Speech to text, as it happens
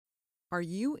Are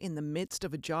you in the midst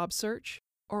of a job search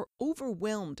or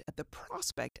overwhelmed at the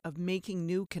prospect of making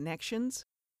new connections?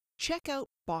 Check out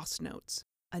Boss Notes,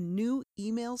 a new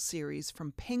email series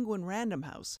from Penguin Random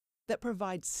House that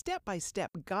provides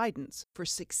step-by-step guidance for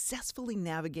successfully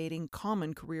navigating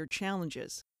common career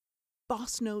challenges.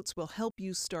 Boss Notes will help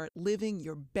you start living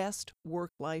your best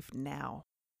work life now.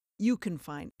 You can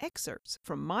find excerpts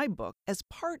from my book as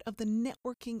part of the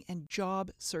Networking and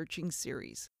Job Searching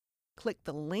series. Click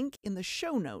the link in the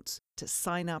show notes to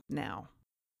sign up now.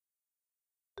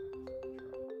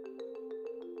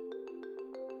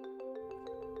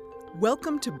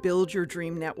 Welcome to Build Your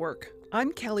Dream Network.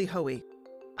 I'm Kelly Hoey.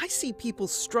 I see people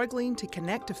struggling to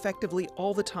connect effectively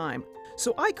all the time,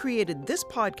 so I created this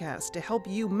podcast to help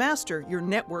you master your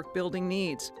network building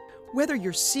needs. Whether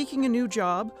you're seeking a new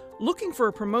job, looking for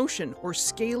a promotion, or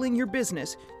scaling your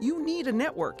business, you need a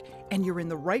network, and you're in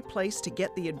the right place to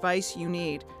get the advice you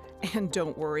need. And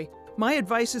don't worry, my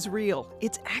advice is real.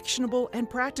 It's actionable and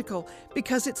practical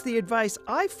because it's the advice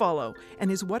I follow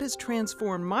and is what has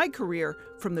transformed my career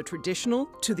from the traditional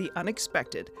to the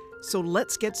unexpected. So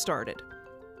let's get started.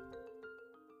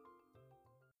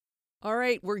 All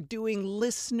right, we're doing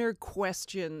listener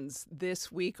questions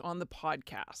this week on the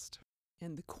podcast.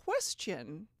 And the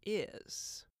question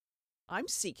is, I'm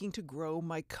seeking to grow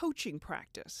my coaching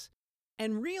practice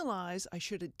and realize I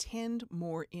should attend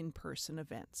more in-person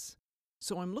events.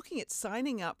 So I'm looking at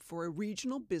signing up for a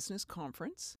regional business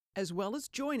conference, as well as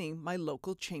joining my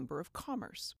local Chamber of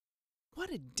Commerce.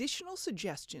 What additional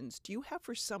suggestions do you have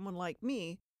for someone like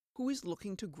me who is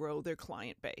looking to grow their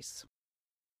client base?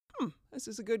 This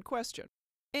is a good question.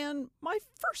 And my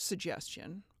first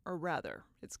suggestion, or rather,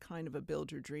 it's kind of a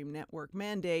Build Your Dream Network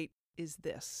mandate, is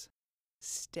this.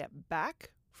 Step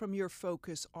back from your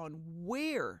focus on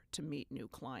where to meet new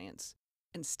clients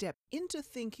and step into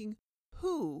thinking,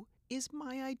 who is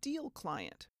my ideal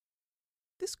client?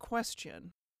 This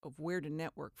question of where to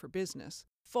network for business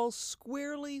falls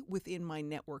squarely within my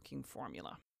networking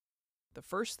formula. The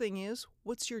first thing is,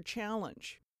 what's your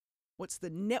challenge? What's the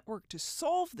network to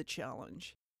solve the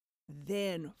challenge?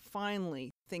 Then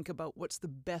finally think about what's the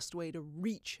best way to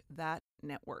reach that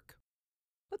network.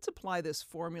 Let's apply this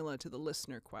formula to the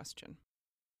listener question.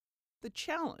 The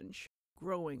challenge,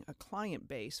 growing a client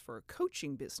base for a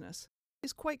coaching business,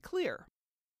 is quite clear.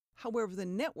 However, the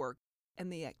network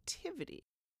and the activity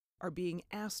are being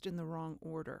asked in the wrong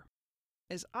order.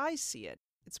 As I see it,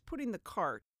 it's putting the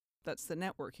cart, that's the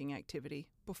networking activity,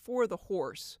 before the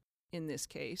horse, in this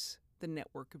case, the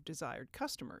network of desired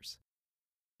customers.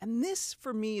 And this,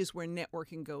 for me, is where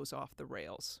networking goes off the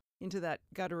rails, into that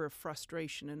gutter of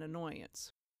frustration and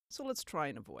annoyance. So let's try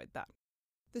and avoid that.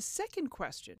 The second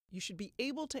question you should be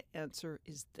able to answer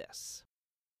is this.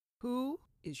 Who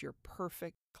is your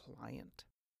perfect client?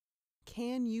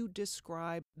 Can you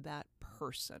describe that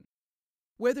person?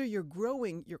 Whether you're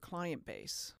growing your client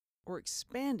base or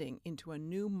expanding into a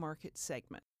new market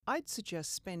segment, I'd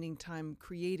suggest spending time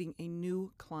creating a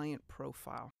new client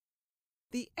profile.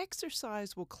 The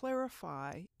exercise will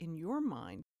clarify in your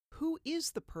mind who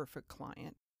is the perfect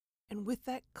client, and with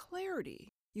that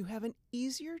clarity, you have an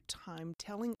easier time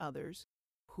telling others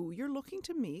who you're looking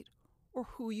to meet or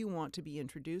who you want to be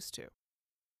introduced to.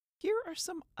 Here are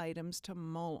some items to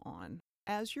mull on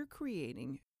as you're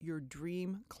creating your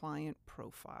dream client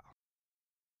profile.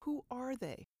 Who are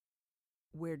they?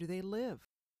 Where do they live?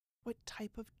 What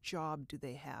type of job do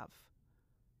they have?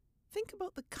 Think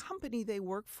about the company they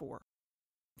work for,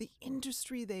 the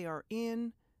industry they are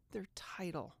in, their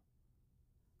title.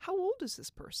 How old is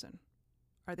this person?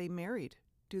 Are they married?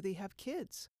 Do they have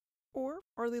kids? Or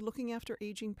are they looking after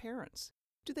aging parents?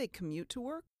 Do they commute to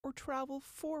work or travel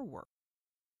for work?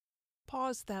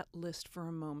 Pause that list for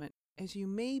a moment, as you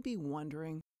may be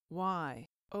wondering, why?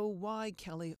 Oh, why,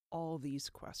 Kelly, all these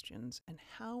questions, and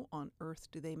how on earth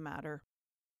do they matter?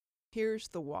 Here's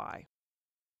the why.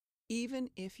 Even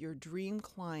if your dream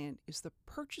client is the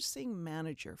purchasing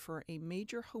manager for a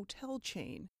major hotel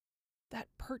chain, that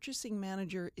purchasing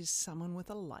manager is someone with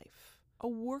a life, a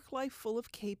work life full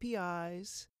of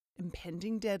KPIs,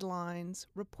 impending deadlines,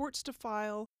 reports to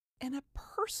file, and a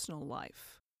personal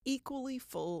life equally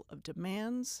full of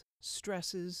demands,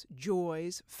 stresses,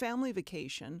 joys, family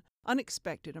vacation,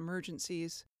 unexpected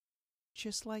emergencies,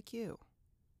 just like you.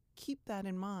 Keep that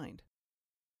in mind.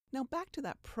 Now back to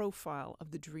that profile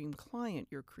of the dream client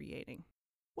you're creating.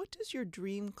 What does your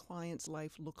dream client's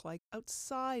life look like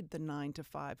outside the 9 to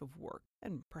 5 of work,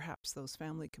 and perhaps those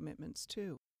family commitments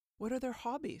too? What are their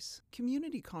hobbies,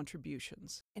 community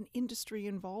contributions, and industry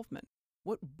involvement?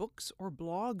 What books or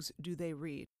blogs do they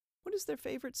read? What is their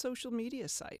favorite social media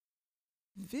site?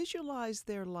 Visualize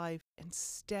their life and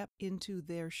step into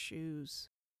their shoes.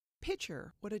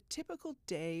 Picture what a typical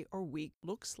day or week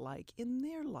looks like in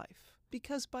their life,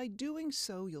 because by doing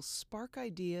so, you'll spark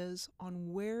ideas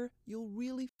on where you'll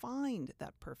really find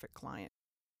that perfect client.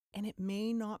 And it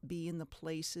may not be in the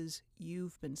places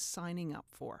you've been signing up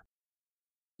for.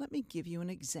 Let me give you an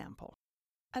example.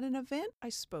 At an event I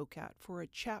spoke at for a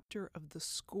chapter of the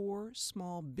SCORE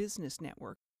Small Business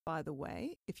Network. By the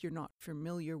way, if you're not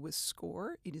familiar with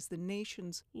SCORE, it is the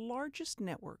nation's largest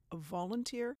network of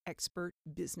volunteer expert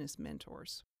business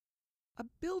mentors. A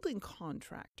building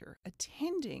contractor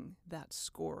attending that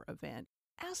SCORE event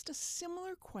asked a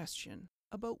similar question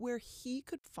about where he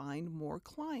could find more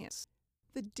clients.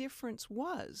 The difference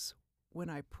was, when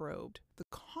I probed, the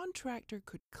contractor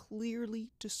could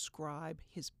clearly describe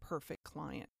his perfect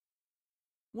client.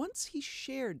 Once he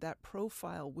shared that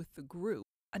profile with the group,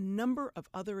 a number of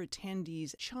other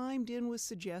attendees chimed in with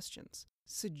suggestions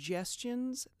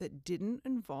that didn't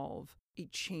involve a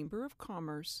chamber of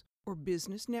commerce or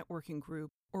business networking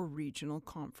group or regional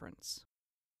conference.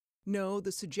 No,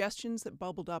 the suggestions that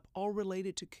bubbled up all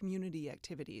related to community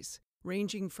activities,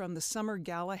 ranging from the summer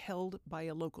gala held by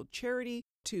a local charity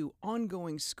to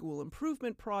ongoing school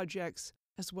improvement projects,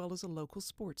 as well as a local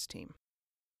sports team.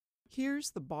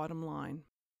 Here's the bottom line.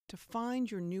 To find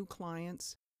your new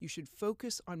clients, you should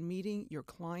focus on meeting your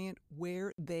client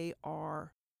where they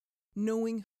are.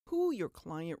 Knowing who your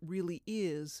client really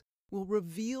is will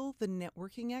reveal the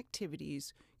networking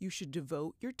activities you should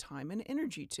devote your time and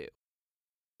energy to.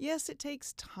 Yes, it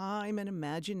takes time and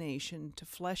imagination to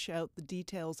flesh out the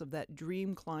details of that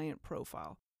dream client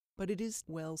profile, but it is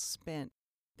well spent.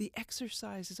 The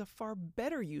exercise is a far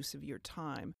better use of your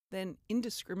time than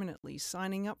indiscriminately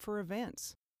signing up for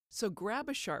events. So grab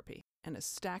a Sharpie and a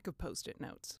stack of Post-it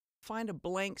notes. Find a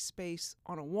blank space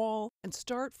on a wall and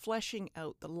start fleshing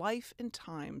out the life and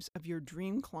times of your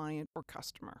dream client or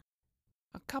customer.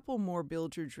 A couple more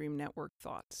Build Your Dream Network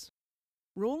thoughts.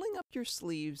 Rolling up your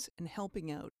sleeves and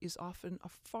helping out is often a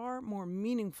far more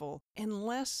meaningful and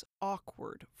less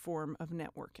awkward form of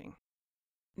networking.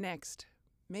 Next,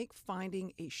 make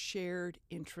finding a shared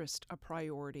interest a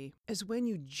priority, as when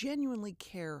you genuinely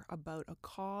care about a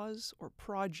cause or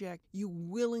project, you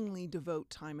willingly devote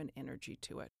time and energy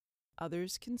to it.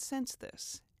 Others can sense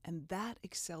this, and that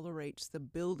accelerates the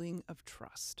building of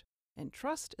trust. And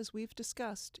trust, as we've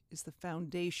discussed, is the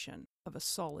foundation of a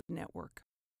solid network.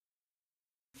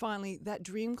 Finally, that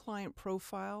dream client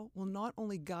profile will not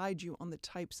only guide you on the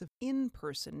types of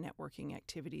in-person networking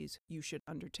activities you should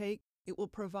undertake, it will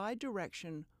provide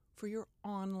direction for your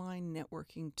online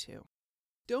networking too.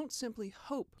 Don't simply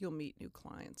hope you'll meet new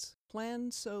clients.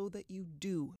 Plan so that you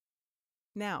do.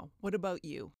 Now, what about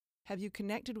you? Have you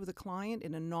connected with a client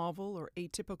in a novel or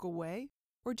atypical way?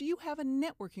 Or do you have a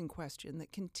networking question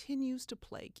that continues to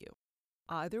plague you?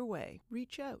 Either way,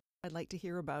 reach out. I'd like to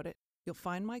hear about it. You'll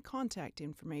find my contact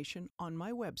information on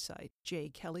my website,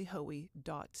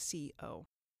 jkellyhoey.co.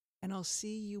 And I'll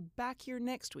see you back here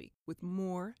next week with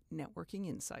more networking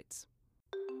insights.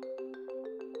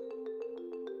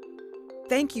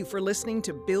 Thank you for listening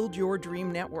to Build Your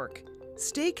Dream Network.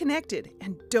 Stay connected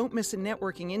and don't miss a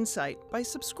networking insight by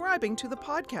subscribing to the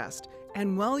podcast.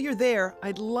 And while you're there,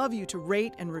 I'd love you to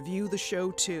rate and review the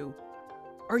show too.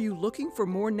 Are you looking for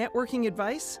more networking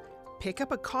advice? Pick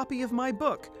up a copy of my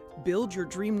book, Build Your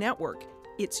Dream Network.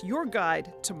 It's your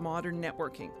guide to modern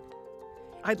networking.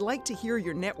 I'd like to hear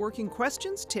your networking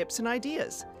questions, tips, and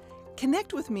ideas.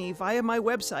 Connect with me via my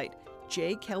website,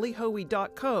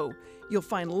 jkellyhoey.co. You'll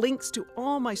find links to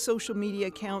all my social media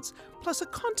accounts, plus a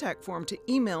contact form to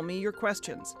email me your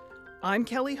questions. I'm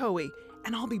Kelly Hoey,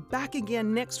 and I'll be back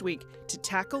again next week to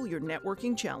tackle your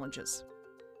networking challenges.